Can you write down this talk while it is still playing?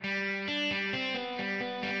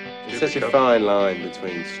such a fine line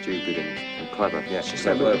between stupid and clever. Yeah, It's just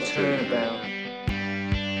that little turnabout.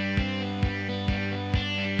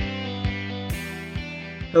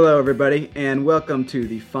 Hello, everybody, and welcome to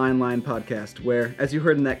the Fine Line Podcast, where, as you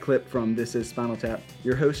heard in that clip from This Is Spinal Tap,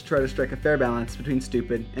 your hosts try to strike a fair balance between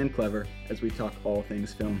stupid and clever as we talk all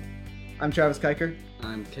things film. I'm Travis Kyker.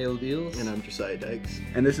 I'm Caleb Eels. And I'm Josiah Dyches.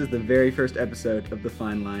 And this is the very first episode of the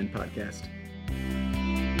Fine Line Podcast.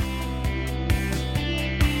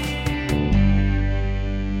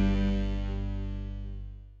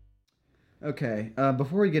 Okay,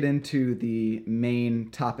 before we get into the main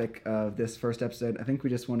topic of this first episode, I think we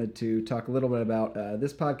just wanted to talk a little bit about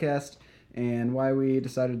this podcast and why we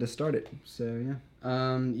decided to start it. So,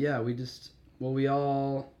 yeah. We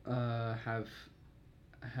all have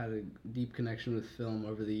had a deep connection with film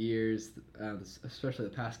over the years, especially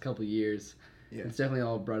the past couple years. Yeah. It's definitely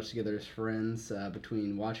all brought us together as friends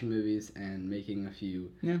between watching movies and making a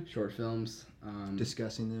few short films.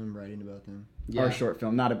 Discussing them, writing about them. Yeah. Our short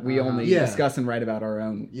film, we only discuss and write about our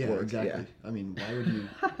own work. Exactly. Yeah. I mean, why would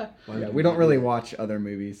you... we don't really watch other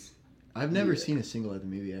movies. I've never seen a single other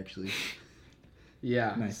movie, actually.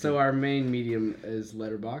 Yeah, nice. So our main medium is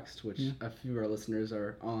Letterboxd, which a few of our listeners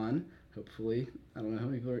are on. Hopefully, I don't know how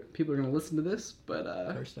many people are going to listen to this, but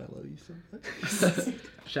Carson, I love you so much.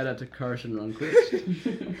 Shout out to Carson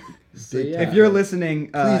Ronquist. So, if you're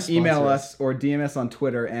listening, email us or DM us on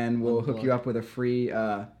Twitter, and we'll hook you up with a free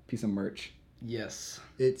piece of merch. Yes,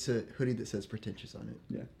 it's a hoodie that says "pretentious" on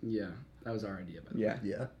it. Yeah, that was our idea. By the way.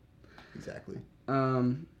 Yeah, exactly.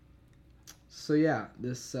 So yeah,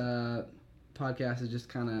 this podcast is just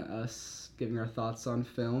kind of us giving our thoughts on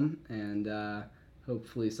film and.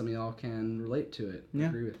 Hopefully some of y'all can relate to it,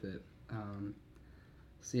 agree with it.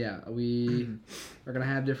 We are going to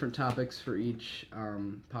have different topics for each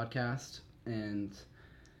podcast. And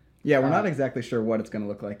we're not exactly sure what it's going to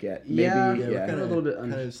look like yet. Maybe, we're kind of a little bit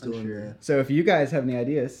unsure. So if you guys have any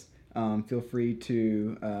ideas, feel free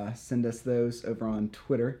to send us those over on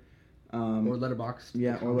Twitter. Or Letterboxd.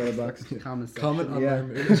 Yeah, or Letterboxd. Comment on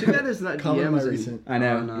my Too bad there's not DMs recent. I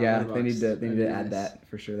know, they need to add that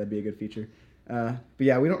for sure. That'd be a good feature. But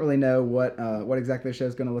yeah, we don't really know what exactly the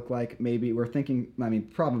show's going to look like. Maybe we're thinking,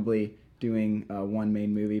 probably doing one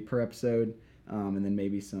main movie per episode, and then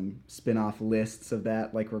maybe some spin-off lists of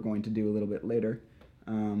that, like we're going to do a little bit later.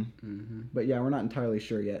 But yeah, we're not entirely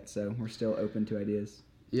sure yet, so we're still open to ideas.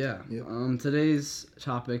 Yeah. Yep. Today's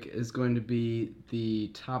topic is going to be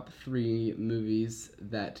the top 3 movies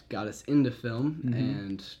that got us into film,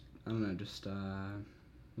 and I don't know, just how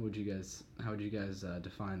would you guys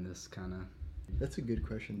define this kind of? That's a good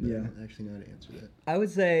question, but I don't actually know how to answer that. I would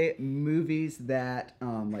say movies that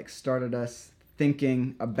started us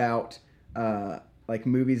thinking about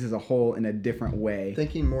movies as a whole in a different way.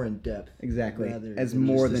 Thinking more in depth. Exactly. As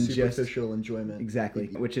more than just superficial enjoyment. Exactly.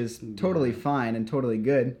 Which is totally fine and totally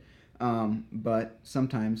good. But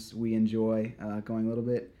sometimes we enjoy going a little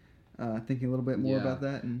bit, thinking a little bit more about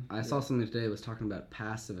that. And I saw something today that was talking about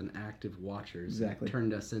passive and active watchers. Exactly. It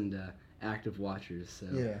turned us into active watchers. So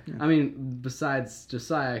yeah. I mean, besides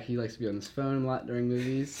Josiah, he likes to be on his phone a lot during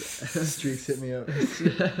movies. Streaks hit me up.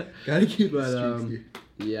 Gotta keep the streaks.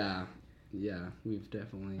 Yeah, we've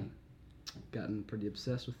definitely gotten pretty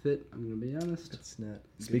obsessed with it. I'm gonna be honest. It's not.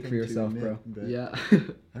 Speak for yourself, bro. Yeah.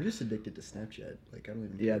 I'm just addicted to Snapchat. I don't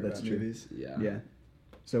even. Yeah, that's true. Movies. Yeah.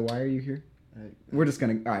 So why are you here? We're just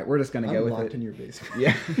gonna go with it. I'm locked in your basement.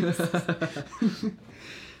 Yeah.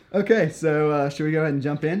 Okay, so should we go ahead and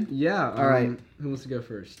jump in? Yeah. All right. Who wants to go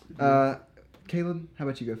first? Caleb, how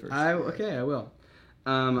about you go first? I will.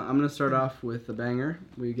 I'm going to start off with a banger.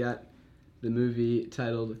 We got the movie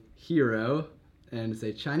titled Hero, and it's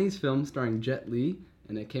a Chinese film starring Jet Li,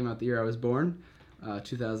 and it came out the year I was born,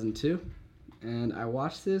 2002. And I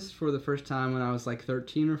watched this for the first time when I was like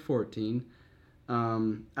 13 or 14. I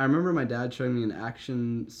remember my dad showing me an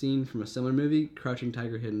action scene from a similar movie, Crouching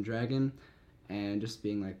Tiger, Hidden Dragon, and just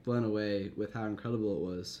being like blown away with how incredible it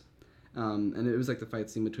was. And it was like the fight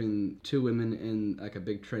scene between 2 women in like a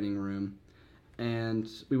big training room. And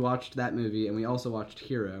we watched that movie, and we also watched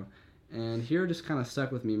Hero. And Hero just kind of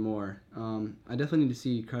stuck with me more. I definitely need to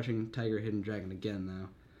see Crouching Tiger, Hidden Dragon again,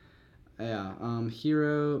 though. Yeah,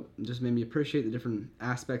 Hero just made me appreciate the different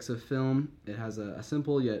aspects of film. It has a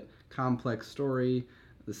simple yet complex story.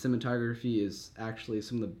 The cinematography is actually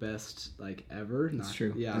some of the best ever. That's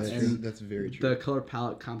true. Yeah, that's true. That's very true. The color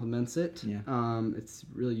palette complements it. Yeah. It's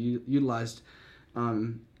really utilized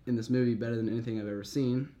in this movie better than anything I've ever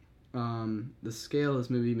seen. The scale of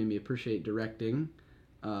this movie made me appreciate directing.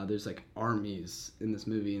 There's armies in this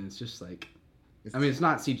movie, and it's just it's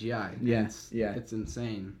not CGI. Yeah. It's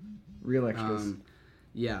insane. Real extras.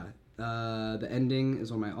 The ending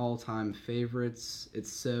is one of my all-time favorites.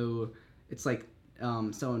 It's like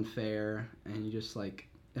so unfair, and you just like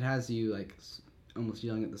it has you like almost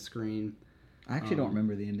yelling at the screen. I actually don't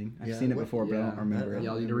remember the ending. I've seen it before, but I don't remember it.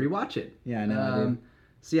 Y'all need to rewatch it. Yeah, I know. I do.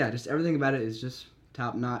 So yeah, just everything about it is just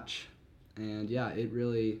top notch, and yeah, it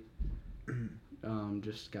really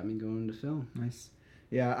just got me going to film. Nice.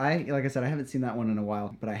 Yeah, like I said, I haven't seen that one in a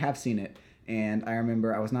while, but I have seen it. And I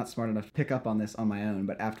remember I was not smart enough to pick up on this on my own,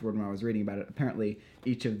 but afterward when I was reading about it, apparently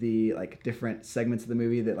each of the like different segments of the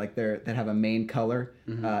movie that like that have a main color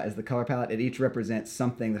as the color palette, it each represents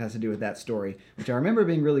something that has to do with that story, which I remember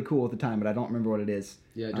being really cool at the time, but I don't remember what it is.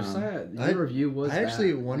 Yeah, Josiah, your review was I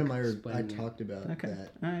actually that. I talked about that.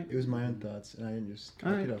 All right. It was my own thoughts, and I didn't just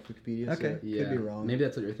copy it off Wikipedia. Okay. So it could be wrong. Maybe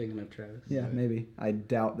that's what you're thinking of, Travis. Yeah, maybe. I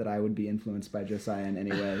doubt that I would be influenced by Josiah in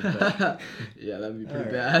any way. But... yeah, that'd be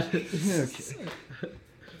pretty bad. Okay.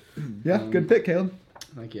 Yeah, good pick, Caleb.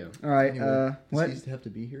 Thank you. All right. Anyway, what? Does he have to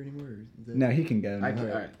be here anymore? Or is that... No, he can go. All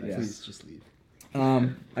right. Yeah. Please just leave.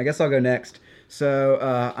 I guess I'll go next. So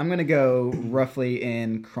I'm going to go roughly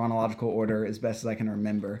in chronological order as best as I can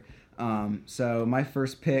remember. So my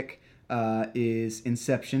first pick is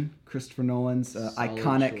Inception, Christopher Nolan's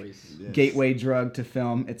iconic gateway drug to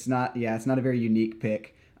film. It's not a very unique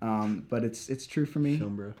pick. But it's true for me.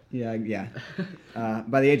 Film bro. Yeah.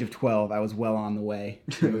 By the age of 12, I was well on the way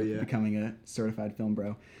to becoming a certified film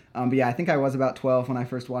bro. But yeah, I think I was about 12 when I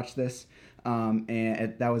first watched this.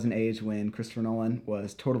 And that was an age when Christopher Nolan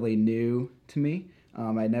was totally new to me.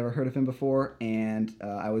 I'd never heard of him before, and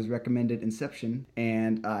I was recommended Inception,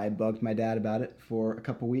 and I bugged my dad about it for a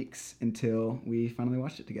couple weeks until we finally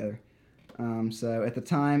watched it together. So at the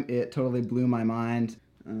time, it totally blew my mind.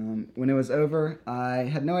 When it was over, I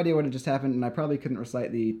had no idea what had just happened, and I probably couldn't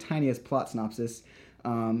recite the tiniest plot synopsis,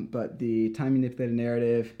 but the time-manipulated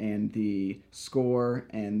narrative and the score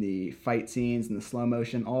and the fight scenes and the slow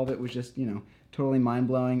motion, all of it was just, totally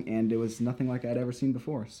mind-blowing, and it was nothing like I'd ever seen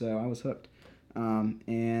before, so I was hooked.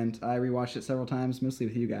 And I rewatched it several times, mostly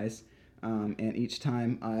with you guys, and each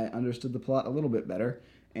time I understood the plot a little bit better,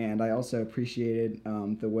 and I also appreciated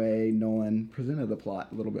the way Nolan presented the plot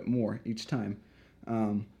a little bit more each time.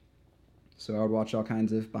 So I would watch all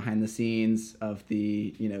kinds of behind the scenes of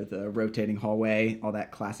the rotating hallway, all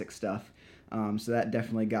that classic stuff. So that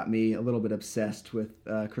definitely got me a little bit obsessed with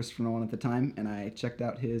Christopher Nolan at the time, and I checked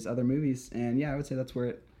out his other movies, and yeah, I would say that's where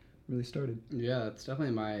it really started. Yeah, it's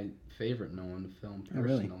definitely my favorite Nolan film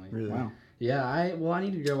personally. Oh, really? Wow. Yeah, I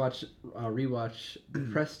need to go rewatch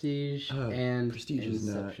Prestige and Prestige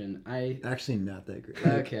Inception. Actually not that great.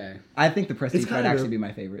 Okay. I think The Prestige might actually be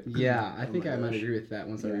my favorite. Yeah, I think I might agree with that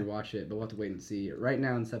once I rewatch it, but we'll have to wait and see. Right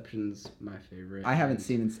now, Inception's my favorite. I haven't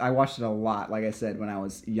seen it. I watched it a lot, like I said, when I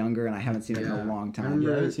was younger, and I haven't seen it in a long time. I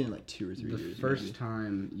remember I haven't seen it in like 2 or 3 years. The first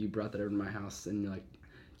time you brought that over to my house, and you're like,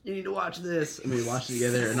 you need to watch this, and we watched it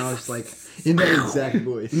together, and I was just like, in that exact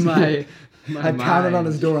voice. I pounded on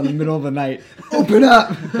his door in the middle of the night. Open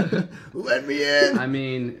up! Let me in! I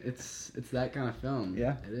mean, it's that kind of film.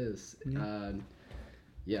 Yeah. It is.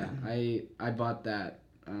 Yeah. I bought that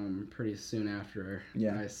pretty soon after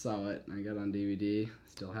I saw it. I got it on DVD.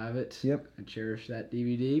 Still have it. Yep. I cherish that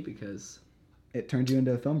DVD because... it turned you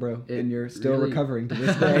into a film bro, and you're still really... recovering to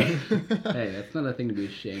this day. Hey, that's not a thing to be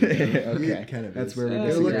ashamed of. Okay, kind of that's is. where we're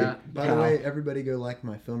disagree. By the way, everybody go like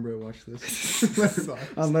my film bro watch list.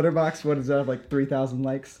 Letterboxd. On Letterboxd, what is that, like 3,000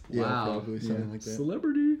 likes? Yeah, wow. probably something like that.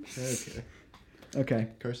 Celebrity. Okay.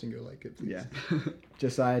 Carson, go like it, please. Yeah.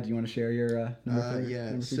 Josiah, do you want to share your number three?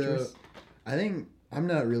 Yeah, number three so choice? I think I'm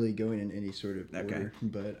not really going in any sort of order,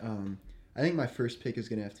 but I think my first pick is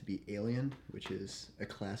going to have to be Alien, which is a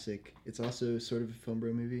classic. It's also sort of a film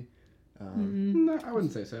bro movie. No, I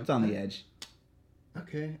wouldn't say so. It's on the edge.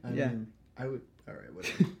 Okay. I mean, I would... All right,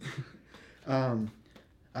 whatever.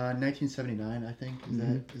 1979, I think.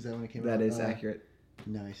 Is that when it came out? That is accurate.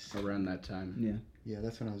 Nice. Around that time. Yeah. Yeah,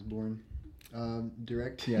 that's when I was born.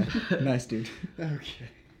 Direct... Yeah. Nice, dude. Okay.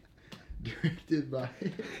 Directed by...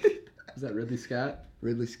 Is that Ridley Scott?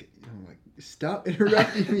 Ridley Scott. Oh my! Stop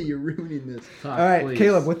interrupting me. You're ruining this. Talk, all right, please.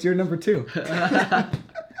 Caleb, what's your number 2? All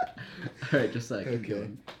right, just like okay.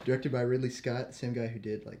 Directed by Ridley Scott, same guy who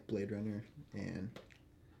did like Blade Runner and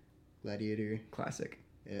Gladiator. Classic.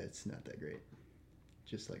 Yeah, it's not that great.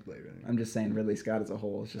 Just like Blade Runner. I'm just saying Ridley Scott as a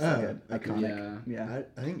whole is just like an iconic. Yeah.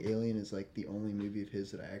 I think Alien is like the only movie of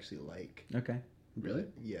his that I actually like. Okay. Really?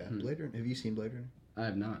 Yeah. Blade Runner. Have you seen Blade Runner? I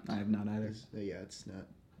have not. I have not either. It's not.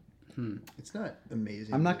 It's not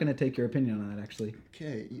amazing. I'm not going to take your opinion on that, actually.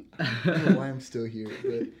 Okay. I don't know why I'm still here.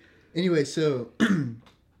 But anyway, so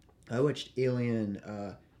I watched Alien,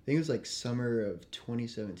 I think it was like summer of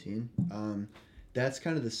 2017. that's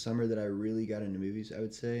kind of the summer that I really got into movies, I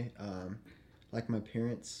would say. Like my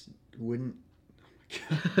parents wouldn't.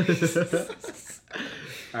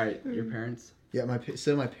 All right, your parents. Yeah, my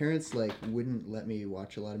parents like wouldn't let me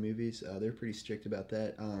watch a lot of movies. They're pretty strict about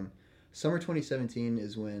that. Summer 2017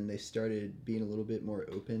 is when they started being a little bit more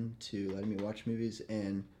open to letting me watch movies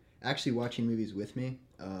and actually watching movies with me,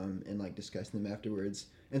 and like discussing them afterwards.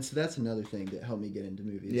 And so that's another thing that helped me get into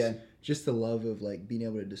movies. Yeah. Just the love of like being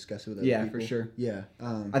able to discuss it with other people. For sure. Yeah.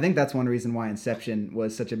 I think that's one reason why Inception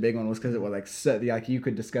was such a big one, was because it was like like you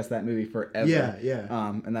could discuss that movie forever. Yeah.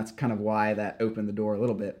 And that's kind of why that opened the door a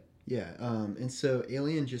little bit. Yeah. And so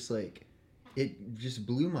Alien just like, it just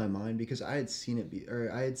blew my mind because I had seen it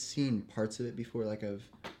I had seen parts of it before. Like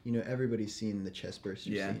everybody's seen the chest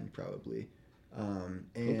burster scene probably. And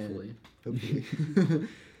hopefully.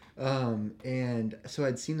 And so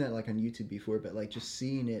I'd seen that like on YouTube before, but like just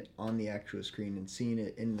seeing it on the actual screen and seeing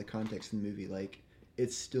it in the context of the movie, like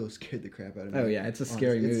it still scared the crap out of me. Oh yeah, it's a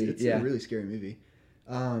scary movie. It's a really scary movie.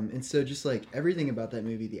 And so just like everything about that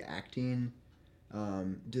movie, the acting,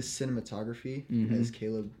 just cinematography, as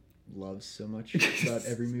Caleb loves so much about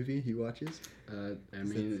every movie he watches. I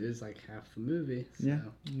mean, it is like half the movie. So. Yeah,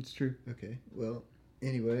 it's true. Okay, well,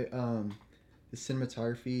 anyway, the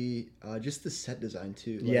cinematography, just the set design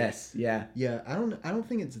too. Like, Yes, yeah. Yeah, I don't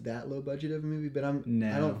think it's that low budget of a movie, but I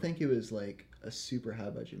don't think it was like a super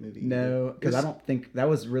high budget movie. No, because I don't think that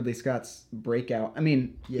was Ridley Scott's breakout. I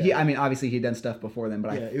mean, obviously he'd done stuff before then,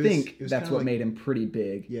 but I think that's what made him pretty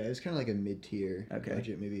big. Yeah, it was kind of like a mid-tier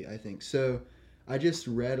budget movie, I think. So I just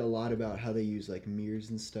read a lot about how they use like mirrors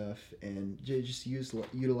and stuff, and just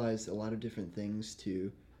utilized a lot of different things to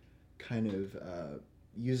kind of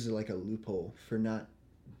use like a loophole for not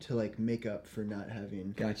to like make up for not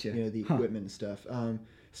having the equipment and stuff.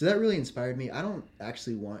 So that really inspired me. I don't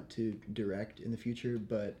actually want to direct in the future,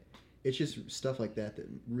 but it's just stuff like that that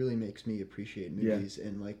really makes me appreciate movies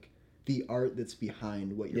and like the art that's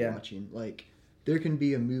behind what you're watching. Like there can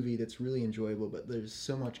be a movie that's really enjoyable, but there's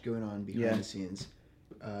so much going on behind the scenes.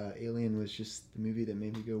 Alien was just the movie that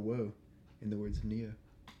made me go, whoa, in the words of Neo.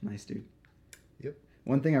 Nice, dude. Yep.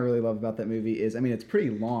 One thing I really love about that movie is, I mean, it's pretty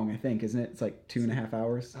long, I think, isn't it? It's like 2.5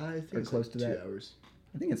 hours? I think it's close like to 2 that. hours.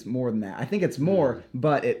 I think it's more than that. I think it's more,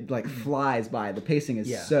 but it like flies by. The pacing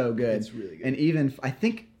is so good. It's really good. And even, I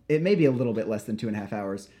think it may be a little bit less than 2.5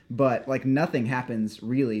 hours, but like nothing happens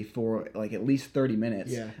really for like at least 30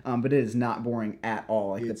 minutes. Yeah. But it is not boring at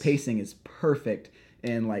all. Like the pacing is perfect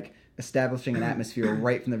and like establishing an atmosphere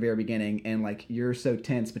right from the very beginning, and like you're so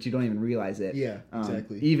tense, but you don't even realize it. Yeah,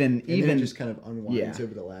 exactly. Even it just kind of unwinds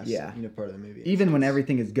over the last part of the movie. Even when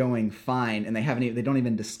everything is going fine and they don't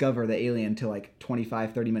even discover the alien until like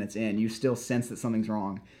 25-30 minutes in, you still sense that something's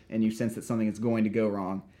wrong, and you sense that something is going to go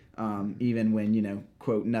wrong, even when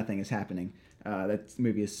quote nothing is happening. That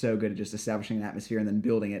movie is so good at just establishing an atmosphere and then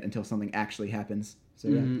building it until something actually happens. So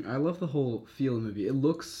I love the whole feel of the movie. It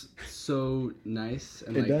looks so nice,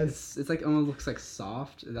 and it like, does. It's like almost looks like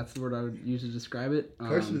soft. That's the word I would use to describe it.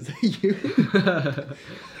 Carson, is that you?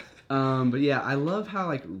 But yeah, I love how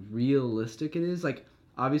like realistic it is. Like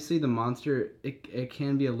obviously the monster, it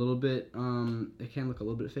can be a little bit, it can look a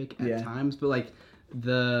little bit fake at times. But like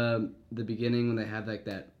the beginning when they have like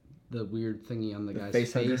the weird thingy on the guy's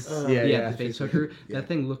face. The face hooker. That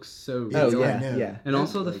thing looks so real. Yeah. And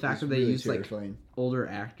also the fact that they really use terrifying. Like older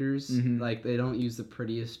actors, like they don't use the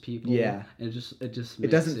prettiest people. Yeah. And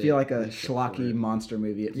it doesn't feel like a schlocky monster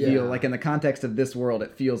movie. It feels like in the context of this world,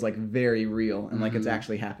 it feels like very real and like it's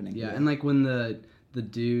actually happening. Yeah, and like when the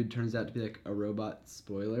dude turns out to be like a robot,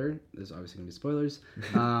 spoiler, there's obviously gonna be spoilers,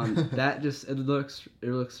 that just it looks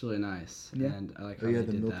really nice. And I like how they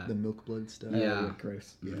did that. The milk blood stuff.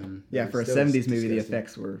 Gross. Yeah, for a 70s movie, the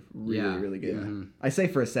effects were really good. Yeah. I say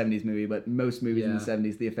for a 70s movie, but most movies in the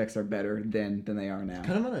 70s, the effects are better than they are now.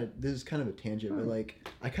 This is kind of a tangent, but like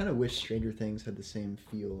I kind of wish Stranger Things had the same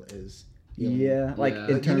feel as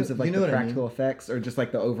in terms of like the practical effects, or just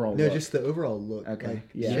like the overall look? No, just the overall look. Okay. Like,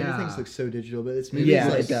 Stranger Things looks so digital, but it's movies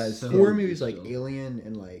it does. Horror movies like Alien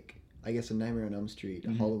and like I guess A Nightmare on Elm Street,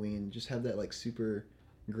 Halloween, just have that like super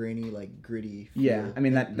grainy, like gritty feel. Yeah, I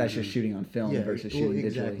mean that's just shooting on film versus shooting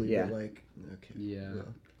digitally. Yeah. But like, okay.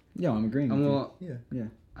 Yeah, I'm agreeing. With you. Yeah.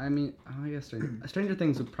 I mean, I guess Stranger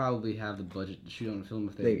Things would probably have the budget to shoot on film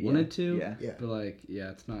if they wanted to. Yeah. But like,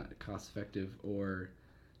 it's not cost effective or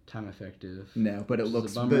time effective. No, but it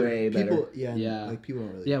looks bummer. way better. Like people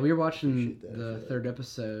don't really. Yeah, we were watching the third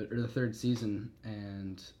episode or the third season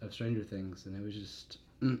of Stranger Things, and it was just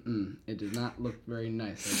it did not look very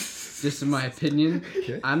nice. Like, just in my opinion,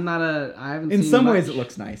 I haven't. In seen some much. ways, it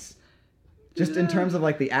looks nice. Just in terms of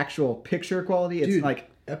like the actual picture quality, it's like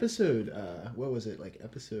Episode, what was it, like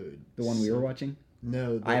episode... The one we were watching?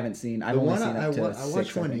 No. I haven't seen. I've only seen up to 6, I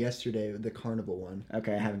watched one yesterday, the carnival one.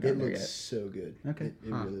 Okay, I haven't gotten there yet. It looks so good. Okay. It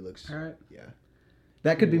really looks... All right. Yeah.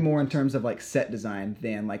 That could be more in terms of like set design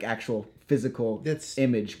than like actual physical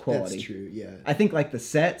image quality. That's true, yeah. I think like the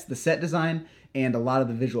set design and a lot of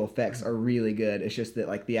the visual effects are really good. It's just that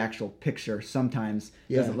like the actual picture sometimes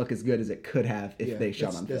doesn't look as good as it could have if they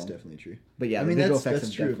shot on film. That's definitely true. But yeah, the visual effects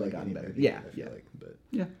have definitely gotten better. Yeah,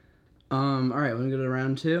 yeah. All right, want to go to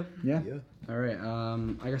round 2? Yeah. All right.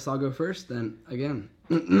 I guess I'll go first then. Again.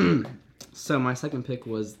 So my second pick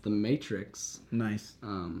was The Matrix. Nice.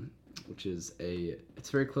 Which is it's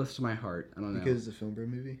very close to my heart. I don't know. Because it's a film bro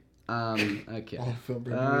movie? Okay. All film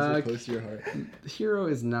bro movies are close to your heart. Hero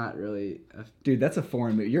is not really... Dude, that's a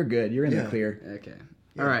foreign movie. You're good. You're in the clear. Okay.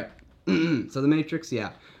 Yeah. All right. So The Matrix, yeah.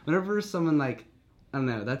 Whenever someone like... I don't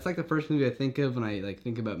know. That's like the first movie I think of when I like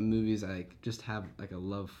think about movies I like just have like a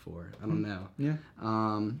love for. I don't know. Yeah.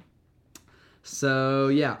 So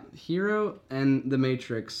yeah, Hero and The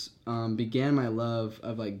Matrix began my love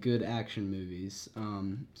of like good action movies,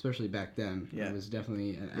 especially back then. Yeah. I was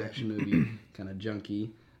definitely an action movie kind of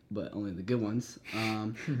junkie, but only the good ones.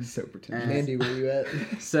 So pretentious. Andy, where you at?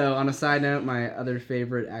 So on a side note, my other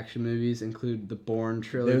favorite action movies include the Bourne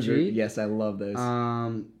trilogy. Yes, I love those.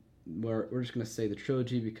 We're just gonna say the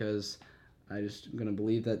trilogy because I'm just gonna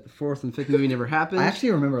believe that the 4th and 5th movie never happened. I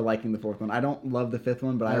actually remember liking the 4th one. I don't love the 5th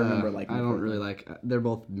one, but I remember liking the 4th one. I don't really like... They're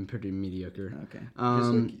both pretty mediocre. Okay.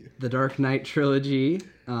 Just like you. The Dark Knight trilogy.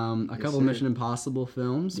 A couple Mission Impossible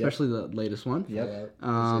films, especially the latest one. Yep.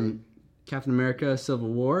 Captain America Civil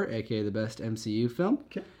War, a.k.a. the best MCU film.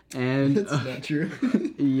 Okay. And That's not true.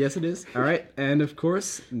 Yes, it is. All right. And, of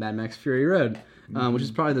course, Mad Max Fury Road, which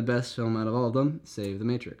is probably the best film out of all of them, save The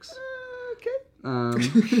Matrix. Okay.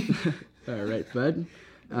 All right, bud.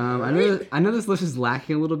 I know this list is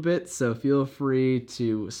lacking a little bit, so feel free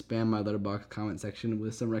to spam my Letterboxd comment section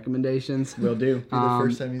with some recommendations. Will do. Be the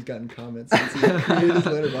first time he's gotten comments since he created his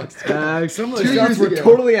Letterboxd. Some of the shots were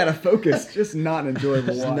totally out of focus. Just not an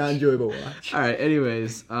enjoyable watch. Not enjoyable watch. All right.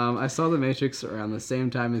 Anyways, I saw The Matrix around the same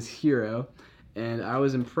time as Hero, and I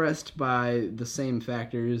was impressed by the same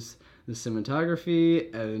factors: the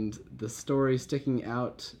cinematography and the story sticking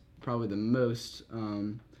out probably the most.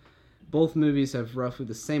 Both movies have roughly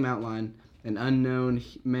the same outline. An unknown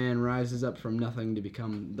man rises up from nothing to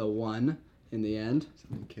become the one in the end.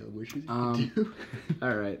 Something Caleb wishes you could do.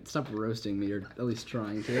 All right, stop roasting me, or at least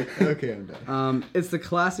trying to. Okay, I'm done. It's the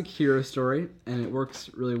classic hero story, and it works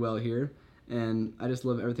really well here. And I just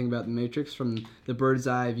love everything about The Matrix, from the bird's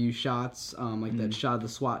eye view shots, like that shot of the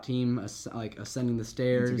SWAT team like ascending the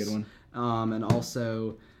stairs. That's a good one. And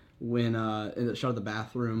also when in the shot of the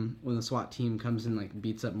bathroom when the SWAT team comes in, like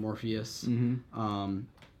beats up Morpheus,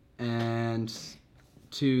 and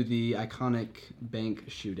to the iconic bank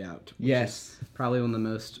shootout. Which is probably one of the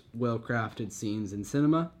most well-crafted scenes in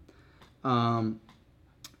cinema.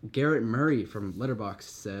 Garrett Murray from Letterboxd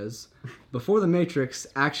says, "Before The Matrix,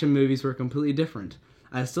 action movies were completely different.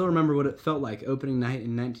 I still remember what it felt like opening night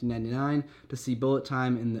in 1999 to see bullet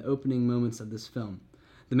time in the opening moments of this film.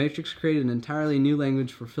 The Matrix created an entirely new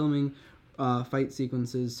language for filming fight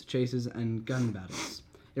sequences, chases, and gun battles.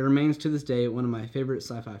 It remains to this day one of my favorite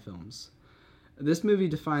sci-fi films. This movie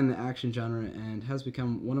defined the action genre and has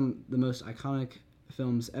become one of the most iconic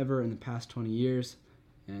films ever in the past 20 years,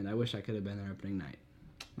 and I wish I could have been there opening night."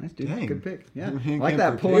 Nice, dude. Dang. Good pick. Yeah. Man, I like came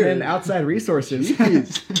that, prepared. pulling in outside resources.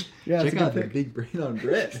 Jeez. Yeah, Check out the the big brain on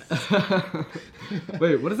Brett.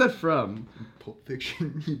 Wait, what is that from? Pulp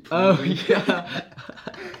Fiction. You Oh, play. yeah.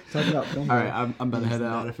 Talk about film. All right, I'm about to head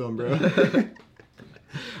Not out. a film, bro.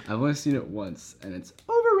 I've only seen it once, and it's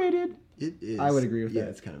overrated. It is. I would agree with yeah,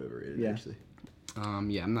 that. it's kind of overrated, Yeah. actually.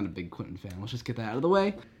 Yeah, I'm not a big Quentin fan. Let's just get that out of the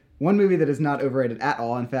way. One movie that is not overrated at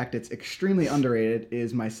all, in fact, it's extremely underrated,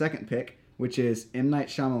 is my second pick, which is M. Night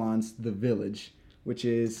Shyamalan's The Village, which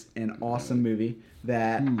is an awesome movie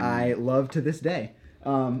that I love to this day.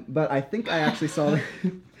 But I think I actually saw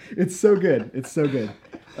it's so good. It's so good.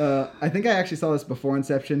 I think I actually saw this before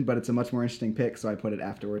Inception, but it's a much more interesting pick, so I put it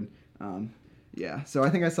afterward. Yeah, so I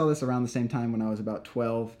think I saw this around the same time when I was about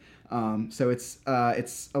 12. So it's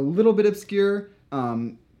a little bit obscure.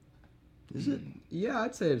 Is it? Yeah,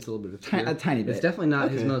 I'd say it's a little bit obscure. A tiny bit. It's definitely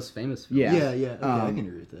not his most famous film. Yeah. Yeah. Okay, I can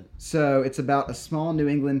agree with that. So it's about a small New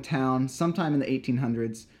England town sometime in the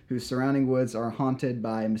 1800s whose surrounding woods are haunted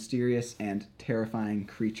by mysterious and terrifying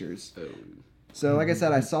creatures. Oh. So like I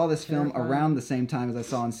said, I saw this film around the same time as I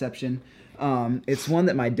saw Inception. It's one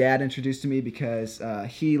that my dad introduced to me because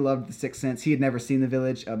he loved The Sixth Sense. He had never seen The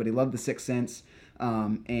Village, but he loved The Sixth Sense.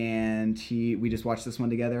 and we just watched this one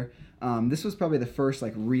together. This was probably the first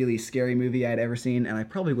like really scary movie I'd ever seen, and I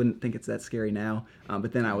probably wouldn't think it's that scary now.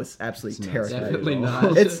 But then I was absolutely terrified. Definitely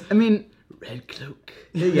not. Red Cloak.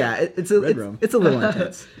 Yeah, it's a little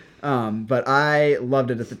intense. But I loved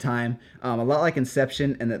it at the time. A lot like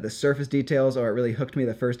Inception, and that the surface details are what really hooked me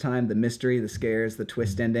the first time. The mystery, the scares, the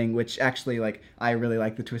twist ending, which actually like I really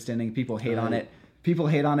like the twist ending. People hate on it.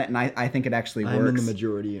 And I think it actually works. I'm in the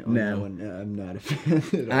majority on that one. I'm not a fan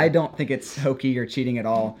at all. I don't think it's hokey or cheating at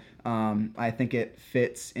all. I think it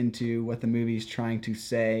fits into what the movie's trying to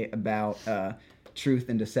say about truth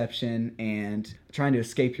and deception and trying to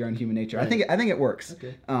escape your own human nature. Right. I think it works.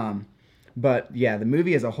 Okay. But yeah, the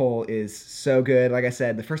movie as a whole is so good. Like I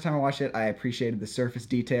said, the first time I watched it, I appreciated the surface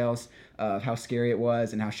details of how scary it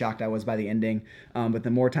was and how shocked I was by the ending. But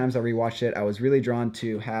the more times I rewatched it, I was really drawn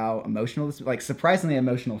to how emotional this, like surprisingly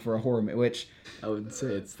emotional for a horror movie, which I wouldn't say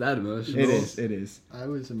it's that emotional. It is. I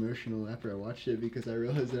was emotional after I watched it because I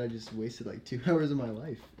realized that I just wasted like 2 hours of my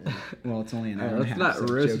life. Well, it's only an hour and a half. Let's not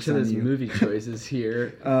so roast joke's each other's on you. movie choices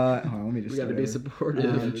here. Hold on, let me just We got to be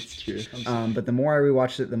supportive. That's true. But the more I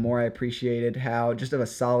rewatched it, the more I appreciated how just of a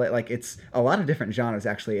solid, like it's a lot of different genres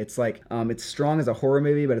actually. It's like it's strong as a horror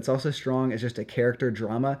movie, but it's also strong as just a character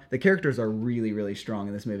drama. The characters are really, really strong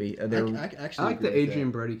in this movie. I like the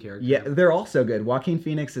Adrian Brody character. Yeah, they're all so good. Joaquin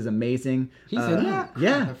Phoenix is amazing. He's in that?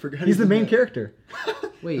 Yeah, I forgot he's the in main that. character.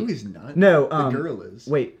 Wait. No, he's not. No, the girl is.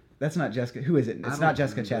 Wait, that's not Jessica. Who is it? It's don't not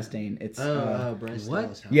Jessica remember. Chastain. It's Bryce what?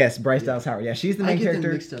 Dallas Howard. yes, Bryce Dallas Howard. Yeah, she's the I main get them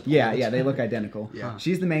character. mixed up all Yeah, the yeah, they time. look identical. Yeah.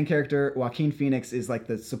 She's the main character. Joaquin Phoenix is like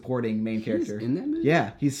the supporting main character. in that movie?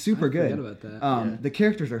 Yeah, he's super I good. forgot about that. Yeah. The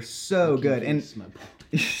characters are so good, and Phoenix is my boy.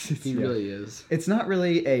 He really is. It's not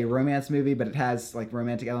really a romance movie, but it has like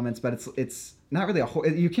romantic elements. But it's not really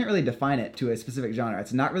you can't really define it to a specific genre.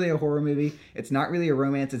 It's not really a horror movie. It's not really a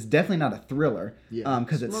romance. It's definitely not a thriller. Yeah.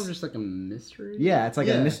 Because It's more of just like a mystery. yeah, it's like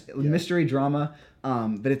Yeah, a mystery drama.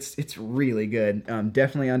 But it's really good.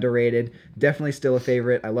 Definitely underrated. Definitely still a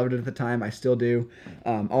favorite. I loved it at the time. I still do.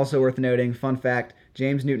 Also worth noting, fun fact: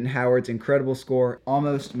 James Newton Howard's incredible score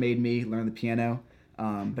almost made me learn the piano.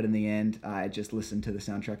 But in the end, I just listened to the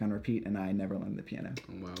soundtrack on repeat, and I never learned the piano.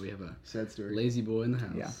 Wow, we have a Sad story. lazy boy in the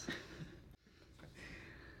house. Yeah.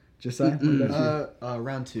 Josiah, what about you?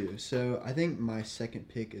 Round 2. So I think my second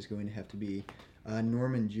pick is going to have to be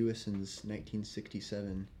Norman Jewison's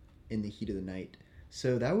 1967 In the Heat of the Night.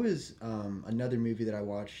 So that was another movie that I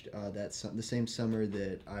watched the same summer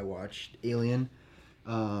that I watched Alien,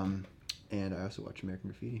 and I also watched American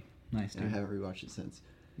Graffiti. Nice, And I dude. haven't rewatched it since.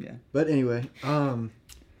 Yeah. But anyway, that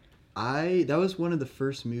was one of the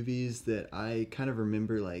first movies that I kind of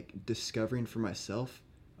remember like discovering for myself,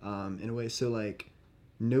 in a way. So like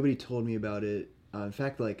nobody told me about it. In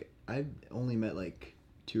fact, like I've only met like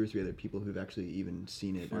 2 or 3 other people who've actually even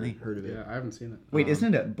seen it Funny. or heard of it. Yeah, I haven't seen it. Wait,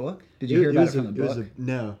 isn't it a book? Did you hear about it from the book?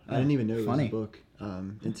 No, I didn't even know it funny. was a book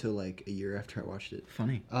until like a year after I watched it.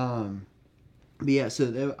 Funny. But yeah,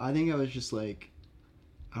 so I think I was just like,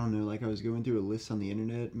 I don't know, like I was going through a list on the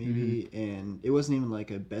internet maybe, and it wasn't even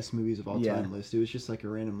like a best movies of all time list. It was just like a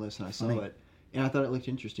random list, and I saw it, and I thought it looked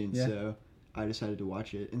interesting, so I decided to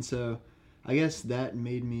watch it. And so I guess that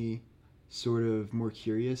made me sort of more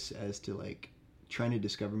curious as to like trying to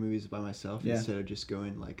discover movies by myself instead of just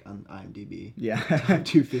going like on IMDb. Yeah. Top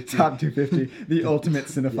 250. Top 250. The ultimate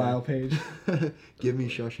cinephile page. Give me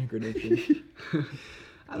Shawshank Redemption.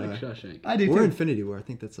 I like Shawshank. I do Or too. Infinity War. I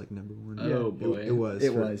think that's like number 1. Oh, boy. It was.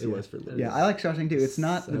 It for, was. It yeah. was for Liz. Yeah, I like Shawshank too. It's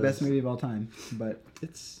not So the best it's- movie of all time, but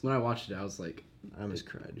It's. When I watched it, I was like, I almost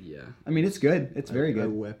cried. yeah. I mean, it's good. It's very I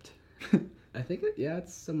good. wept. I think,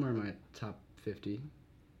 it's somewhere in my top 50.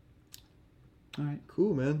 All right.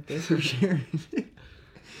 Cool, man. Thanks for sharing.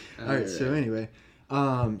 All right. So anyway,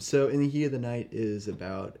 so In the Heat of the Night is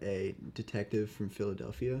about a detective from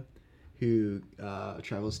Philadelphia who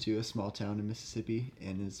travels to a small town in Mississippi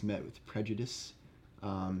and is met with prejudice.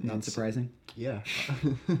 Not surprising. Yeah.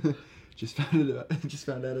 Just found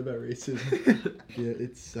out about racism. Yeah,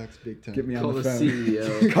 it sucks big time. Get me on Call the the phone.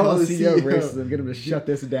 CEO. Call the CEO of CEO. racism. Get him to shut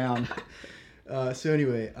this down. So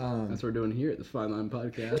anyway, That's what we're doing here at the Fine Line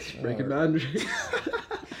Podcast, breaking Alright. boundaries.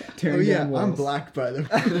 Tearing down walls. I'm black by the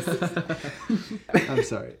way. I'm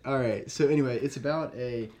sorry. All right. So anyway, it's about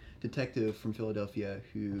a detective from Philadelphia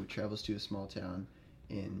who travels to a small town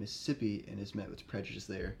in Mississippi and is met with prejudice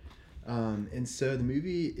there. And so the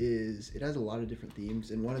movie it has a lot of different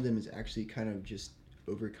themes, and one of them is actually kind of just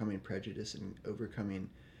overcoming prejudice and overcoming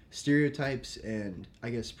stereotypes and I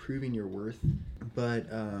guess proving your worth. But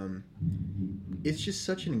it's just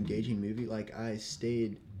such an engaging movie. Like I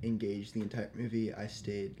stayed engaged the entire movie. I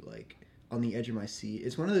stayed like on the edge of my seat.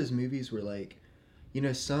 It's one of those movies where like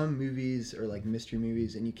some movies are like mystery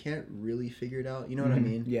movies, and you can't really figure it out. You know what I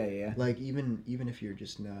mean? Yeah. Like even if you're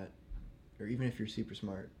just not, or even if you're super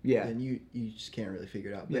smart, yeah, then you just can't really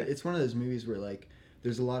figure it out. But yeah. it's one of those movies where like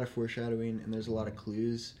there's a lot of foreshadowing and there's a lot of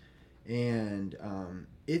clues, and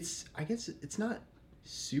I guess it's not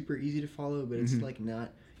super easy to follow, but it's like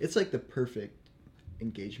not. It's like the perfect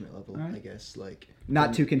engagement level, right. I guess. Like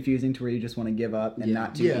not too confusing to where you just want to give up, and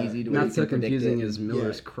not too easy to where not so confusing it. as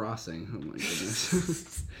Miller's Crossing. Oh my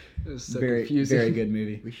goodness, it was so very confusing. Very good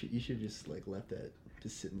movie. You should just like let that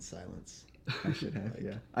just sit in silence. I should have.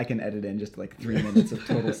 Yeah, I can edit in just like 3 minutes of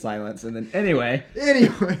total silence, and then anyway.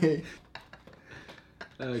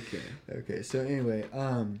 Okay. So anyway,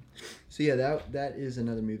 so yeah, that is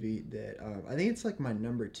another movie that I think it's like my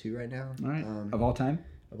number 2 right now. All right. Of all time.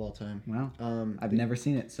 Of all time. Wow. I've never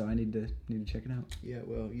seen it, so I need to check it out. Yeah.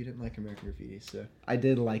 Well, you didn't like American Graffiti, so I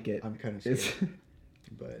did like it. I'm kind of scared.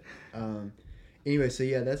 But anyway, so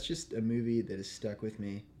yeah, that's just a movie that has stuck with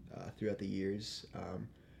me throughout the years.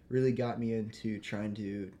 Really got me into trying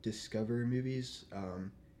to discover movies,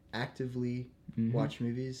 actively watch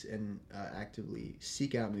movies, and actively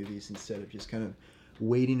seek out movies instead of just kind of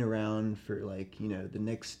waiting around for like the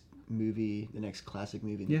next movie, the next classic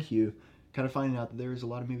movie in the queue. Kind of finding out that there's a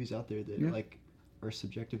lot of movies out there that like are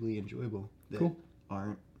subjectively enjoyable that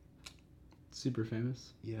aren't super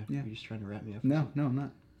famous. Yeah. You're just trying to wrap me up. No, I'm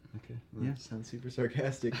not. Okay. Well, sounds super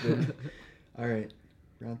sarcastic. But all right,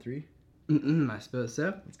 round 3. I suppose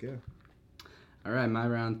so. Let's go. All right, my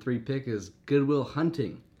round 3 pick is Good Will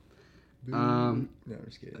Hunting. No, I'm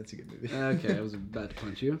just kidding. That's a good movie. Okay, I was about to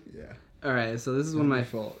punch you. Yeah. All right, so this is one of my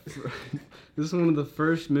fault. This is one of the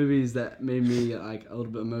first movies that made me like a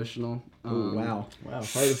little bit emotional. Wow, Heart of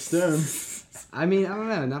Stone. I mean, I don't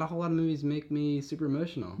know. Not a whole lot of movies make me super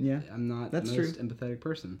emotional. Yeah, I'm not the most empathetic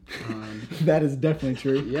person. That is definitely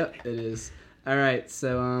true. Yep, it is. All right,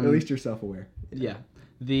 so at least you're self-aware. Yeah,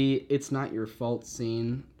 the "It's Not Your Fault"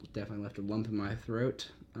 scene definitely left a lump in my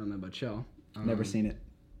throat. I don't know about y'all. Never seen it.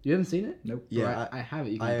 You haven't seen it? Nope. Yeah, I have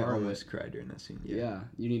it. You can borrow it. I almost cried during that scene. Yeah,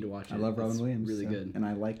 you need to watch it. I love Robin Williams. Really good. And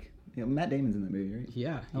I like... Matt Damon's in that movie, right?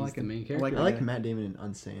 Yeah, he's like the him. main character. I like Matt Damon in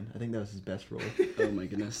Unsane. I think that was his best role. Oh my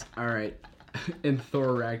goodness. All right. In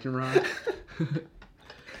Thor Ragnarok.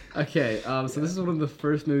 Okay, so this is one of the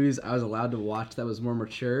first movies I was allowed to watch that was more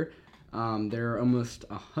mature. There are almost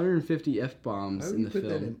 150 F-bombs in the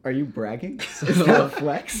film. Are you bragging? Is that a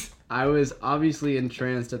flex? I was obviously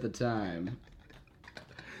entranced at the time.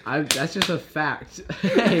 That's just a fact.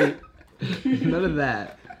 Hey, none of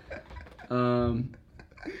that.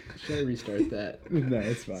 Should I restart that? No,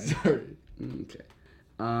 it's fine. Sorry. Okay.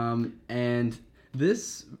 And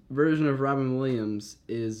this version of Robin Williams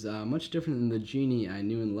is much different than the genie I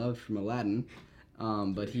knew and loved from Aladdin.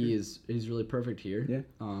 But he's really perfect here. Yeah.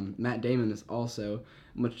 Matt Damon is also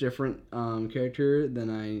a much different character than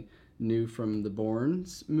I knew from the Bourne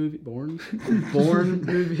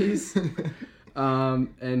movies.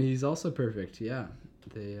 And he's also perfect. Yeah,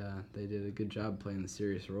 they did a good job playing the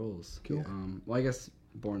serious roles. Cool. Well, I guess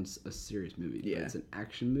Bourne's a serious movie. Yeah. But it's an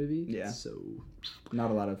action movie. Yeah. So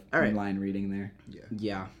not a lot of line reading there.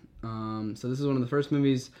 Yeah. So this is one of the first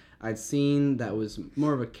movies I'd seen that was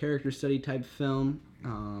more of a character study type film.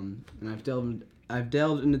 And I've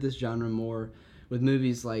delved into this genre more with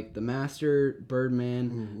movies like The Master,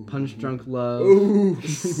 Birdman, Punch Drunk Love,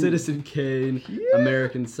 Citizen Kane,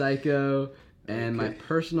 American Psycho, and my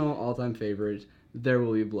personal all-time favorite, There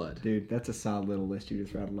Will Be Blood. Dude, that's a solid little list you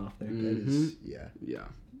just rattled off there. That is, yeah.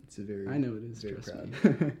 It's a very, I know it is. very Trust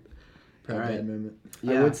proud. me. Proud dad moment.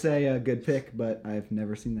 Yeah. I would say a good pick, but I've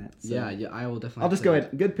never seen that. So. Yeah, I will definitely. I'll just go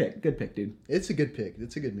ahead. Good pick, dude. It's a good pick.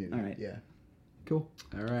 It's a good movie. All right. Yeah. Cool.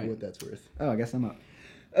 All right. For what that's worth. Oh, I guess I'm up.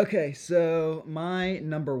 Okay, so my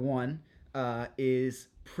number 1 is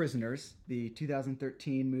Prisoners, the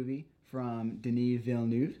 2013 movie from Denis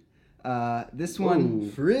Villeneuve. This one...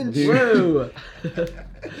 French. Whoa!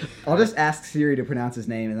 I'll just ask Siri to pronounce his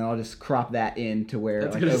name, and then I'll just crop that in to where...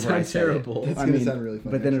 That's like, gonna over sound I say terrible. it. That's I gonna mean, sound really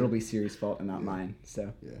funny. But then actually. it'll be Siri's fault and not mine,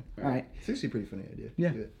 so... Yeah. All right. It's actually a pretty funny idea. Yeah.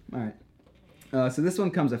 Do it. All right. So this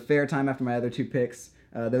one comes a fair time after my other 2 picks.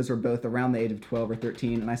 Those were both around the age of 12 or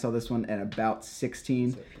 13, and I saw this one at about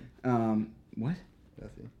 16. What?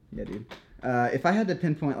 Nothing. Yeah, dude. If I had to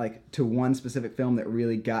pinpoint to one specific film that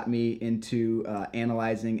really got me into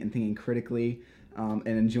analyzing and thinking critically and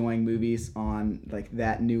enjoying movies on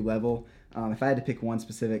that new level, if I had to pick one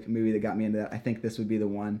specific movie that got me into that, I think this would be the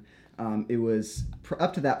one. It was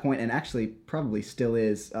up to that point, and actually probably still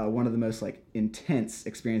is, one of the most intense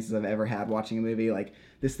experiences I've ever had watching a movie.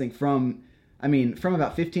 This thing from I mean, from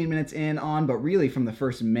about 15 minutes in on, but really from the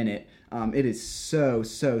first minute, it is so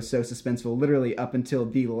suspenseful, literally up until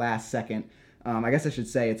the last second. I guess I should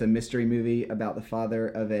say it's a mystery movie about the father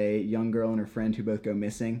of a young girl and her friend who both go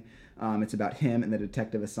missing. It's about him and the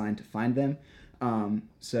detective assigned to find them.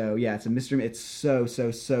 So yeah, it's a mystery. It's so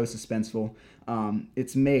suspenseful.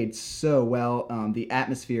 It's made so well. The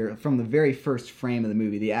atmosphere from the very first frame of the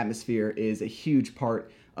movie, the atmosphere is a huge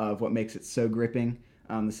part of what makes it so gripping.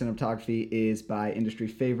 The cinematography is by industry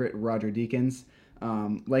favorite Roger Deakins.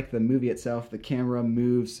 Like the movie itself, the camera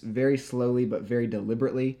moves very slowly but very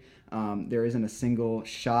deliberately. There isn't a single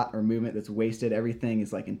shot or movement that's wasted. Everything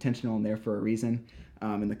is like intentional and there for a reason.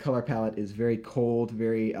 And the color palette is very cold,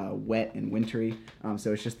 very wet and wintry.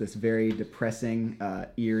 So it's just this very depressing,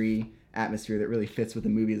 eerie atmosphere that really fits with the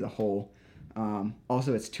movie as a whole.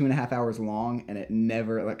 Also, it's 2.5 hours long, and it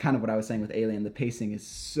never, like kind of what I was saying with Alien, the pacing is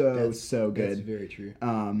so good. That's very true.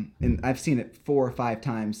 And I've seen it 4 or 5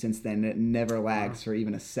 times since then, and it never lags for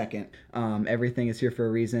even a second. Everything is here for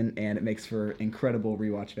a reason, and it makes for incredible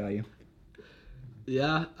rewatch value.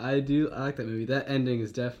 Yeah, I do. I like that movie. That ending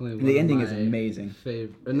is definitely one the ending of is my amazing.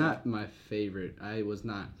 Not my favorite. I was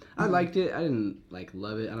not. I liked it. I didn't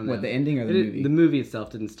love it. I don't know. What, the ending or the movie? The movie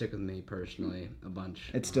itself didn't stick with me personally a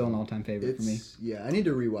bunch. It's still an all-time favorite for me. Yeah, I need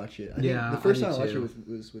to rewatch it. I think the first time I watched it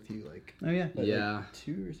was with you, like. Oh yeah. Like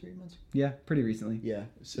 2 or 3 months. Yeah, pretty recently. Yeah.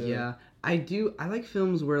 So. Yeah, I do. I like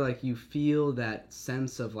films where like you feel that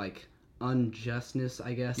sense of like unjustness,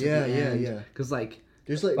 I guess. Yeah. Because like.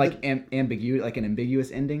 There's ambiguity, like an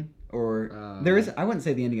ambiguous ending, or there is. I wouldn't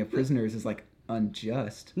say the ending of Prisoners is like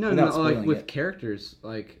unjust. No, like with characters.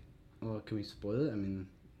 Like, well, can we spoil it? I mean,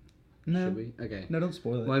 no. Should we? Okay. No, don't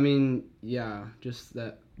spoil it. Well, I mean, yeah, just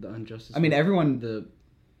that the injustice. I mean, everyone. The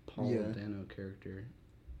Paul Dano character.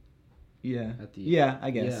 Yeah. At the I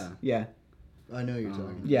guess. Yeah. I know you're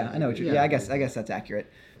talking. Yeah, I know what you're. Yeah, I guess that's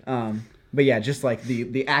accurate. But yeah, just like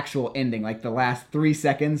the actual ending, like the last 3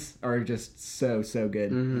 seconds are just so good.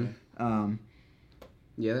 Mm-hmm.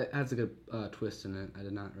 Yeah, that adds a good twist in it. I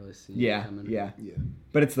did not really see it coming. Yeah.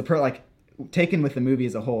 But it's taken with the movie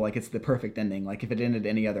as a whole, like it's the perfect ending. Like if it ended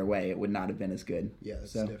any other way, it would not have been as good. Yeah,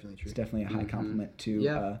 that's definitely true. It's definitely a high compliment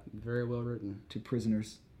to very well written to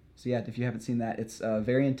Prisoners. So yeah, if you haven't seen that, it's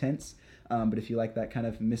very intense. But if you like that kind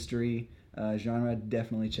of mystery genre,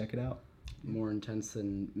 definitely check it out. More intense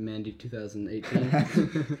than Mandy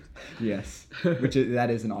 2018. Yes, that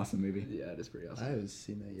is an awesome movie. Yeah, it is pretty awesome. I haven't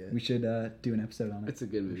seen that yet. We should do an episode on it. It's a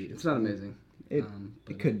good movie. It's not amazing. It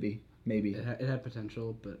could be, maybe. It had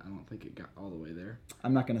potential, but I don't think it got all the way there.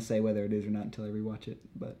 I'm not going to say whether it is or not until I rewatch it,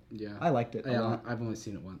 but I liked it a lot. I've only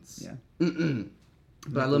seen it once. Yeah.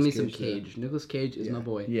 But I love me some Cage. Nicolas Cage is my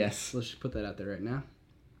boy. Yes. Let's just put that out there right now.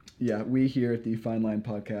 Yeah, we here at the Fine Line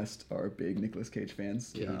Podcast are big Nicolas Cage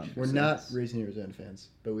fans. We're not Raising Arizona fans,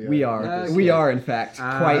 but we are. We are. We are, in fact,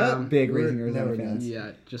 quite big Raising Arizona fans.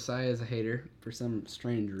 Yeah, Josiah is a hater for some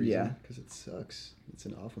strange reason. Yeah. Because it sucks. It's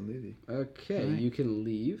an awful movie. Okay, you can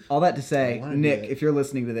leave. All that to say, Nick, if you're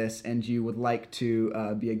listening to this and you would like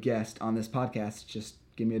to be a guest on this podcast, just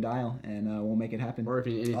give me a dial and we'll make it happen. Or if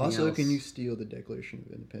you need anything also, else. can you steal the Declaration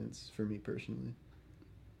of Independence for me personally?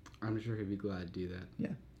 I'm sure he'd be glad to do that. Yeah.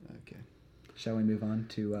 Okay. Shall we move on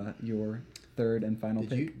to your third and final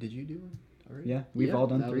pick? Did you do one already? Yeah, we've all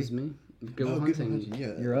done that 3. Was me. Good hunting.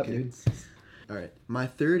 Yeah, you're up, dude. All right, my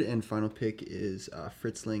third and final pick is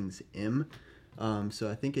Fritz Lang's M. So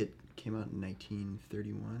I think it came out in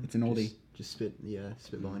 1931. It's an oldie. Just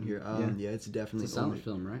spitballing here. Yeah, it's definitely it's a silent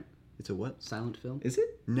film, right? It's a what? Silent film. Is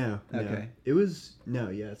it? No. Okay. It was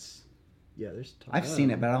it's there's talking. I've seen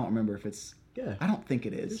it, but I don't remember if it's. Yeah. I don't think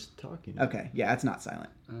it is. There's talking. Okay. Yeah, it's not silent.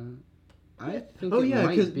 I think. Oh yeah,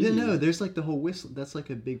 because there's like the whole whistle. That's like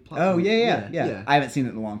a big plot. Oh yeah. I haven't seen it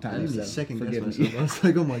in a long time. I didn't so second guess forgive myself. me. I was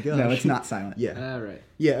like, oh my gosh. No, it's not silent. Yeah. All right.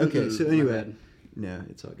 Yeah. Okay. So My anyway, bad. no,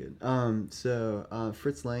 it's all good. So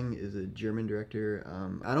Fritz Lang is a German director.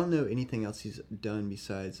 I don't know anything else he's done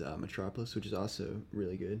besides Metropolis, which is also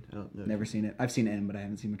really good. I don't know. Never seen it. I've seen M, but I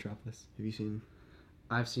haven't seen Metropolis. Have you seen?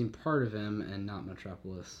 I've seen part of M and not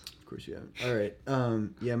Metropolis. Of course you haven't. All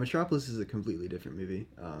right. Yeah, Metropolis is a completely different movie,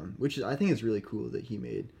 which I think is really cool that he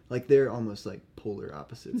made. Like they're almost like polar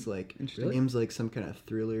opposites. Like M's like some kind of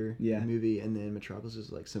thriller movie, and then Metropolis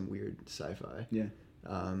is like some weird sci-fi. Yeah.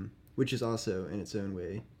 Which is also in its own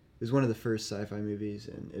way. It was one of the first sci-fi movies,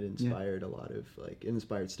 and it inspired a lot of it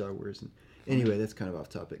inspired Star Wars. And anyway, that's kind of off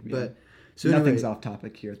topic, but so nothing's off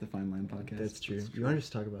topic here at the Fine Line Podcast. That's true. You want to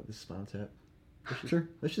just talk about this Spinal Tap? Sure.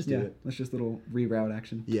 Let's just do it. Let's just little reroute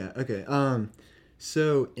action. Yeah. Okay.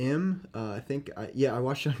 So I think I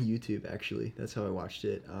watched it on YouTube actually. That's how I watched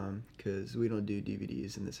it. Because we don't do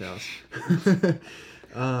DVDs in this house.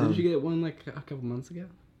 Didn't you get one like a couple months ago?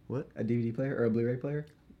 What? A DVD player or a Blu-ray player?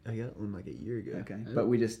 I got one like a year ago. Okay, but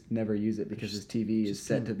we just never use it because his TV is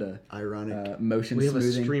set to the ironic motion We have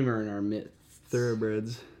smoothing. a streamer in our midst.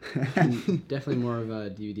 thoroughbreds. Definitely more of a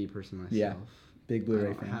DVD person myself. Yeah, big I Blu-ray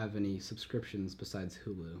don't fan. have any subscriptions besides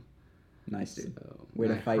Hulu. Nice dude. So Way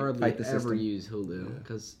to I fight hardly the ever system. use Hulu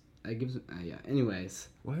because it gives. Yeah. Anyways.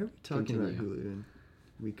 Why are we talking about Continue. Hulu? And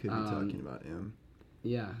we could be talking about M.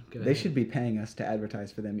 Yeah. Go They ahead. should be paying us to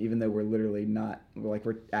advertise for them, even though we're literally not.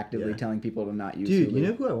 We're actively Yeah. telling people to not use. Dude, Hulu. you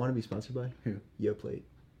know who I want to be sponsored by? Who? YoPlate.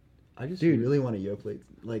 I just Dude. really want a YoPlate.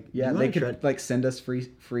 Like, Yeah, you they wanna could like send us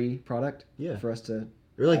free product. Yeah. For us to.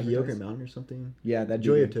 or like advertise. Yogurt Mountain or something. Yeah, that'd be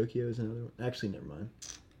Joy of good. Tokyo is another one. Actually, never mind.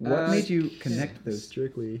 What made you connect those?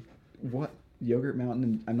 Strictly What Yogurt Mountain?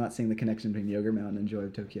 And, I'm not seeing the connection between Yogurt Mountain and Joy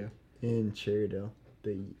of Tokyo. in Cherrydale.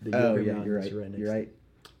 The Oh Yogurt yeah, Mountain you're is right. next. You're right.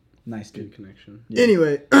 Nice Good dude. connection. Yeah.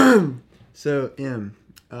 Anyway, so M.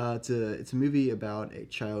 It's a movie about a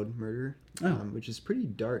child murder, which is pretty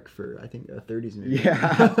dark for I think a 30s movie.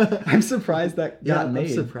 Yeah, I'm surprised that got I'm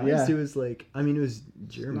made. surprised Yeah. it was like. I mean, it was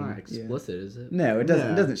It's German. not explicit, is it? No, it doesn't.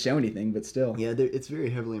 No. It doesn't show anything, but still. Yeah, it's very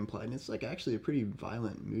heavily implied, and it's like actually a pretty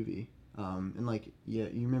violent movie. And like, yeah,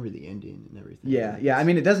 you remember the ending and everything. Yeah, yeah. I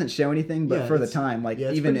mean, it doesn't show anything, but Yeah, for the it's- time, like yeah,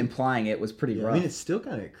 it's even pretty- implying it was pretty Yeah, rough. I mean, it's still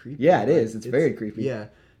kind of creepy. Yeah, it like, is. It's very creepy. Yeah.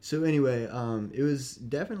 So anyway, it was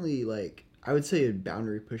definitely like I would say a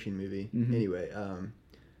boundary pushing movie. Mhm. Anyway,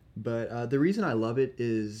 but the reason I love it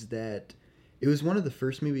is that it was one of the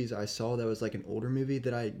first movies I saw that was like an older movie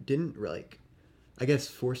that I didn't like. I guess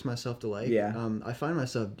force myself to like. Yeah. I find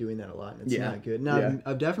myself doing that a lot, and it's Yeah. not good. Now Yeah.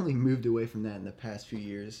 I've definitely moved away from that in the past few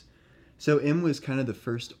years. So M was kind of the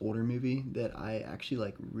first older movie that I actually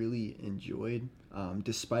like really enjoyed,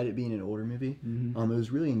 despite it being an older movie. Mhm. It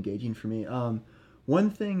was really engaging for me.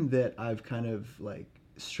 One thing that I've kind of like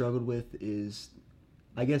struggled with is,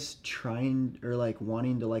 I guess, trying or like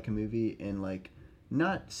wanting to like a movie and like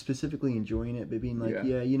not specifically enjoying it, but being like,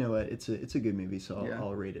 yeah, you know what, it's a good movie, so Yeah.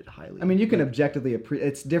 I'll rate it highly. I mean, you can Like, objectively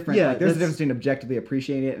it's different. Yeah, like, there's a that's- difference between objectively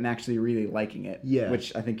appreciating it and actually really liking it. Yeah.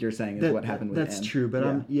 which I think you're saying is what happened with That's M. true,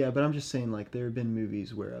 but yeah. I'm just saying like there have been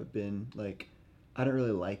movies where I've been like, I don't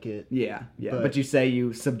really like it. Yeah, yeah. But- But you say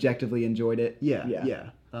you subjectively enjoyed it.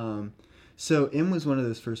 Yeah. So M was one of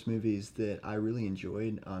those first movies that I really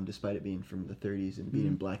enjoyed, despite it being from the 30s and being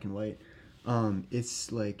in black and white.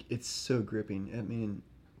 It's like it's so gripping. I mean,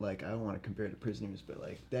 like I don't want to compare it to Prisoners, but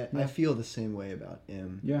like that, I feel the same way about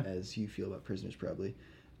M as you feel about Prisoners, probably.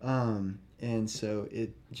 And so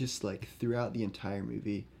it just like throughout the entire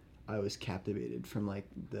movie, I was captivated from like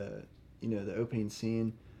the opening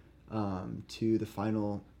scene to the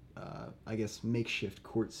final. I guess makeshift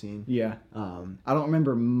court scene. Yeah. I don't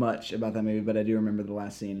remember much about that movie, but I do remember the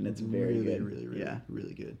last scene, and it's very really, good.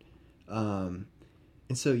 really good.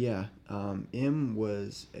 And so yeah, M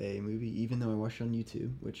was a movie, even though I watched it on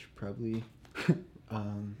YouTube, which probably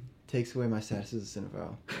takes away my status as a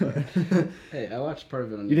cinephile. But Hey, I watched part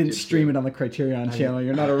of it on You didn't stream it on the Criterion channel.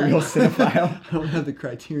 You're not a real cinephile. I don't have the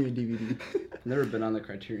Criterion DVD. I've never been on the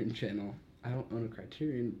Criterion channel. I don't own a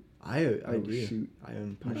Criterion. I do. shoot. I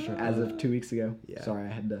own Punch Drunk As Love. of 2 weeks ago. Yeah. Sorry,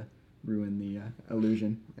 I had to ruin the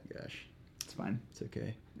illusion. Oh my gosh, It's fine. it's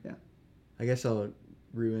okay. Yeah. I guess I'll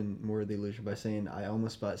ruin more of the illusion by saying I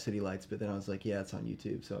almost bought City Lights, but then I was like, yeah, it's on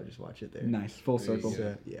YouTube, so I'll just watch it there. Nice. Full There you circle. go.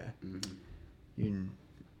 So yeah, Mhm. you can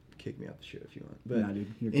kick me off the show if you want. But Nah,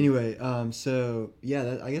 dude. You're good. anyway, so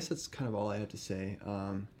yeah, I guess that's kind of all I have to say.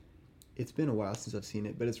 It's been a while since I've seen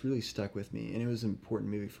it, but it's really stuck with me, and it was an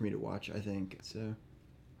important movie for me to watch, I think. So,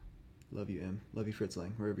 love you, M. Love you, Fritz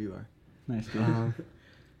Lang, wherever you are. Nice, dude. Um,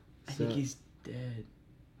 I so- think he's dead.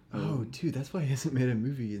 Oh, dude, that's why he hasn't made a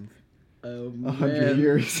movie in Oh 100 man.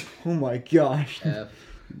 years. Oh my gosh. F.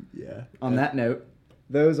 Yeah. On that note,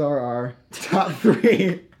 those are our top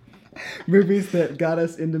 3 movies that got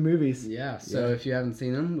us into movies. Yeah. So Yeah. if you haven't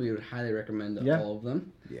seen them, we would highly recommend Yeah. all of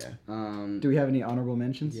them. Yeah. Do we have any honorable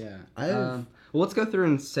mentions? Yeah. I have- Well, let's go through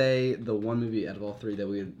and say the one movie out of all 3 that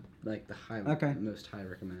we would like the Okay. most high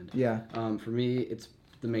recommend. Yeah. For me, it's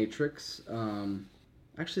The Matrix.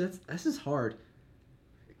 Actually, this is hard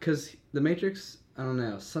because The Matrix. I don't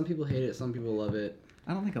know. Some people hate it. Some people love it.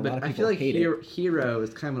 I don't think a But lot of I people feel like hate it. Hero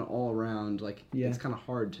is kind of an all around. Like Yeah. it's kind of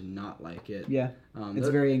hard to not like it. Yeah. It's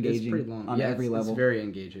very engaging It's pretty long. on Yeah, every it's level. very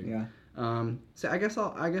engaging. Yeah. So I guess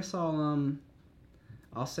I'll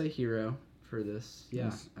say Hero for this. Yeah,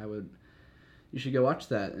 Yes. I would. You should go watch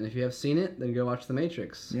that, and if you have seen it, then go watch The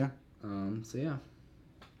Matrix. Yeah. So yeah.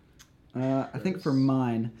 I think for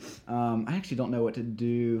mine, I actually don't know what to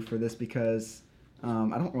do for this because I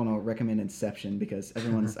don't want to recommend Inception because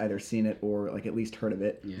everyone's either seen it or like at least heard of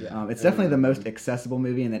it. Yeah. It's definitely the most accessible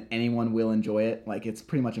movie and that anyone will enjoy it. Like it's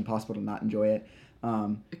pretty much impossible to not enjoy it.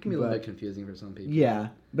 It can be a little bit confusing for some people. Yeah,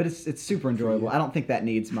 but it's super enjoyable. I don't think it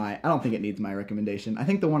needs my recommendation. I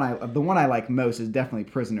think the one I like most is definitely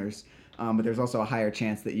Prisoners. But there's also a higher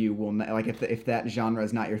chance that you will like if that genre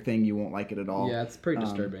is not your thing, you won't like it at all. Yeah, it's pretty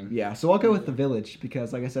disturbing. Yeah, so I'll go with The Village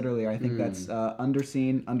because, like I said earlier, I think that's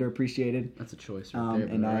underseen, underappreciated. That's a choice right there.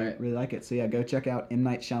 And I really like it. So yeah, go check out M.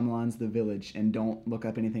 Night Shyamalan's The Village and don't look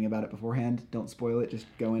up anything about it beforehand. Don't spoil it. Just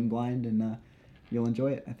go in blind and you'll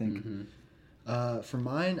enjoy it, I think. Mm-hmm. For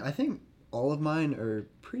mine, I think all of mine are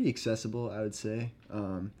pretty accessible, I would say.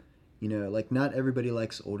 You know, like not everybody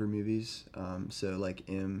likes older movies, so like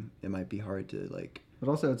it might be hard to like. But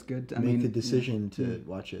also, it's good. Make the decision to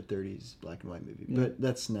watch a '30s black and white movie, but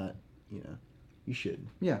that's not, you know, you should.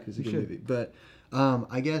 Yeah, because it's a good movie. But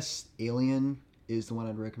I guess Alien is the one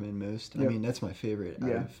I'd recommend most. I mean, that's my favorite out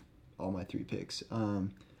of all my 3 picks.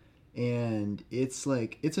 And it's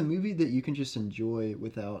a movie that you can just enjoy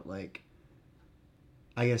without like.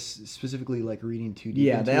 I guess specifically like reading too deep.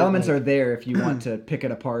 Yeah, the elements are there if you want to pick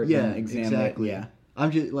it apart and examine it. Yeah,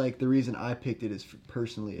 I'm just like the reason I picked it is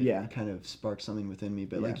personally it kind of sparked something within me,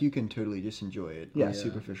 but like you can totally just enjoy it on a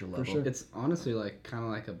superficial level. For sure. It's honestly like kind of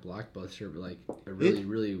like a blockbuster, but like a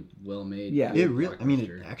really well made. Yeah, it really. I mean,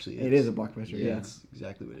 it actually is. It is a blockbuster. Yeah, that's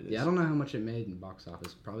exactly what it is. Yeah, I don't know how much it made in the box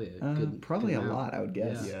office. Probably probably a lot, I would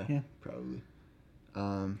guess. Yeah, probably.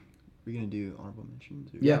 We're gonna do honorable mentions.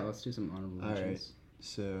 Yeah, let's do some honorable mentions. All right.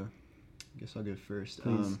 So, I guess I'll go first.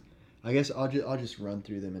 Please. I guess I'll just run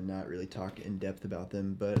through them and not really talk in depth about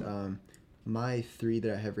them. But my 3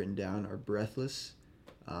 that I have written down are Breathless,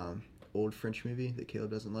 old French movie that Caleb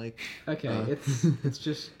doesn't like. Okay, it's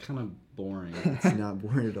just kind of boring. It's not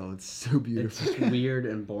boring at all. It's so beautiful. It's just weird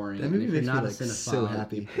and boring. That movie and if makes you're not me a cinephile, so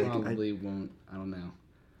happy. You probably won't. I don't know.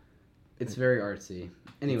 It's very artsy.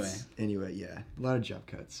 Anyway, yeah. A lot of jump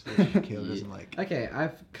cuts, which Caleb doesn't like. Okay,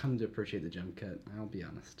 I've come to appreciate the jump cut. I'll be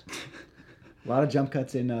honest. A lot of jump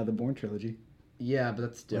cuts in the Bourne trilogy. Yeah, but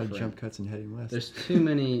that's different. A lot of jump cuts in Heading West. There's too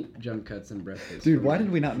many jump cuts in Breathless. Dude, why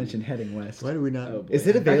did we not mention Heading West? Why did we not? Oh, is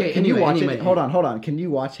it available? Okay, Can you watch anyway. it? Hold on. Can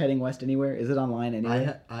you watch Heading West anywhere? Is it online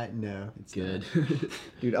anywhere? No, it's good.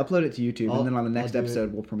 Dude, upload it to YouTube, and then on the next I'll do episode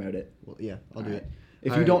it. we'll promote it. Well, yeah, I'll do it.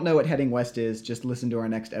 If you don't know what Heading West is, just listen to our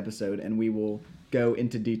next episode, and we will go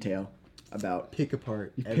into detail about pick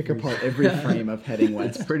apart every frame of Heading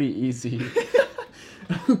West. It's pretty easy.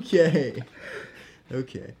 Okay.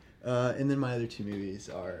 And then my other 2 movies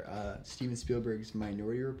are Steven Spielberg's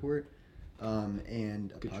Minority Report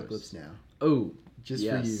and Good Apocalypse choice. Now. Oh, Just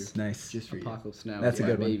for you. Nice. Just for Apocalypse Now. That's a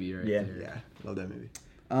good one. baby right there. Yeah, love that movie.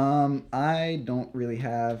 I don't really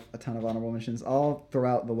have a ton of honorable mentions. I'll throw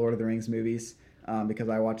out the Lord of the Rings movies because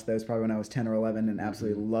I watched those probably when I was 10 or 11 and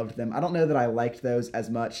absolutely loved them. I don't know that I liked those as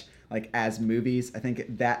much like as movies. I think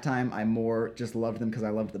at that time I more just loved them because I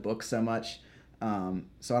loved the book so much.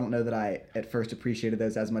 So I don't know that I at first appreciated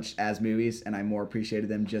those as much as movies, and I more appreciated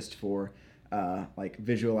them just for like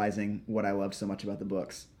visualizing what I loved so much about the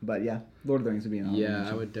books. But yeah, Lord of the Rings would be an honorable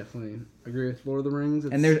mention. I would definitely agree with Lord of the Rings.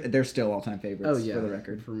 And they're still all-time favorites. Oh yeah, for the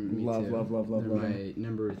record. For me love, too. love. They're them. my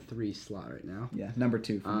number 3 slot right now. Yeah, number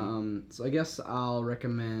 2 for me. So I guess I'll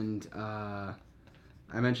recommend.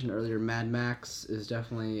 I mentioned earlier, Mad Max is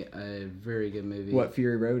definitely a very good movie. What,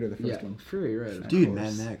 Fury Road or the first one? Fury Road. Dude, of Mad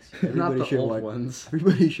course. Max. Not the old watch, ones.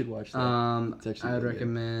 Everybody should watch that. I It's actually would really good.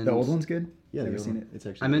 recommend. The old one's good? Yeah, never the old seen one. it. It's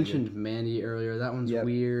actually I really mentioned good. Mandy earlier. That one's Yep.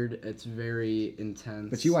 weird. It's very intense.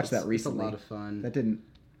 But you watched that recently. It's a lot of fun. That didn't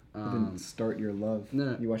start your love.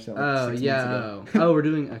 No. You watched that like 6 months ago. Oh, we're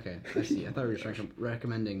doing. Okay, I see. I thought we were just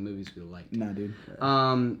recommending movies we liked. Nah, dude.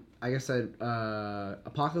 I guess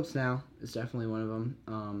Apocalypse Now is definitely one of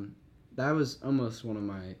them. That was almost one of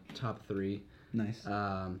my top 3. Nice.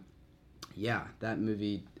 Yeah, that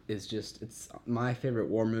movie is it's my favorite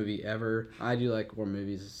war movie ever. I do like war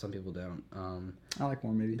movies. Some people don't. I like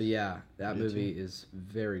war movies. But yeah, that movie is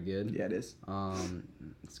very good. Yeah, it is.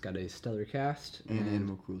 It's got a stellar cast And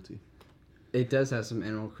animal cruelty. It does have some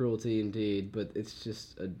animal cruelty indeed, but it's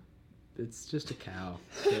just a cow.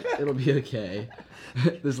 So it'll be okay.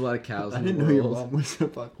 There's a lot of cows in the world. I didn't know your mom was an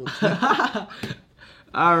Apocalypse Now.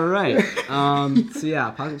 All right. So yeah,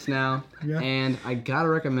 Apocalypse Now, Yeah. and I gotta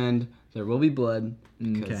recommend There Will Be Blood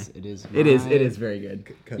because Okay. it is. It is very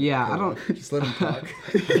good. I don't. Just let him talk.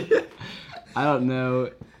 I don't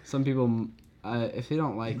know. Some people, if they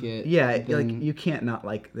don't like it, Yeah, then, like you can't not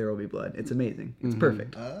like There Will Be Blood. It's amazing. It's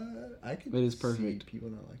perfect. I could It is perfect. see people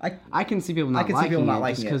not like it. I can see people not I can see liking people not it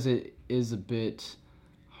liking just it. because it is a bit.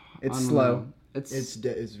 It's I don't slow. know. It's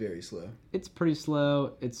very slow. It's pretty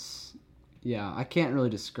slow. I can't really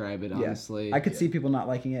describe it honestly. I could see people not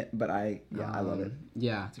liking it, but I love it.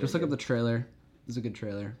 Yeah, just look up the trailer. There's a good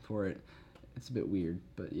trailer for it. It's a bit weird,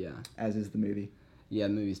 but yeah. As is the movie. Yeah,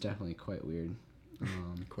 the movie's definitely quite weird.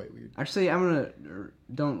 Quite weird. Actually,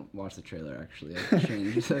 don't watch the trailer. Actually,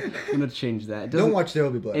 I'm gonna change that. Don't watch There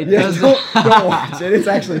Will Be Blood. Don't watch it. It's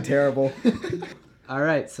actually terrible. All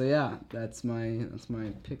right, so yeah, that's my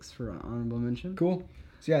picks for honorable mention. Cool.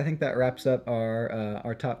 So yeah, I think that wraps up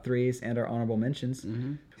our top threes and our honorable mentions.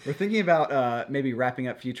 Mm-hmm. We're thinking about maybe wrapping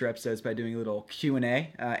up future episodes by doing a little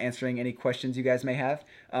Q&A, answering any questions you guys may have.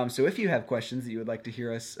 So if you have questions that you would like to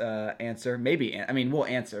hear us answer, we'll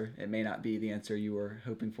answer. It may not be the answer you were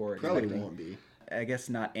hoping for. Probably won't be. I guess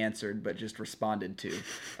not answered, but just responded to.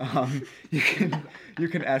 You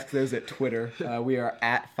can ask those at Twitter. We are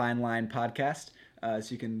at FineLine Podcast.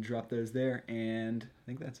 So you can drop those there, and I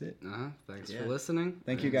think that's it. Thanks for listening.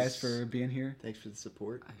 Thank you guys for being here. Thanks for the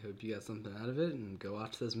support. I hope you got something out of it, and go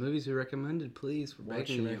watch those movies we recommended, please. We're Watch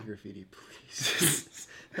begging you. American Graffiti, please.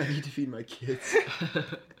 I need to feed my kids.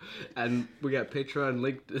 And we got Patreon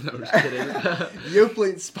linked. No, I'm just kidding.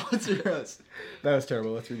 YoPlate, sponsor us. That was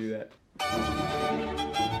terrible. Let's redo that.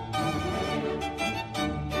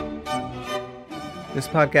 This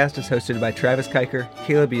podcast is hosted by Travis Kyker,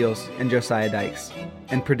 Caleb Eels, and Josiah Dyches,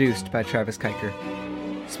 and produced by Travis Kyker.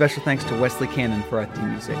 Special thanks to Wesley Cannon for our theme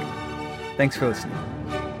music. Thanks for listening.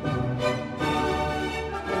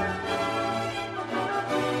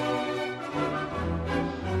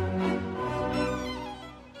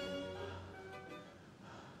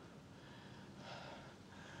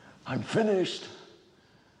 I'm finished.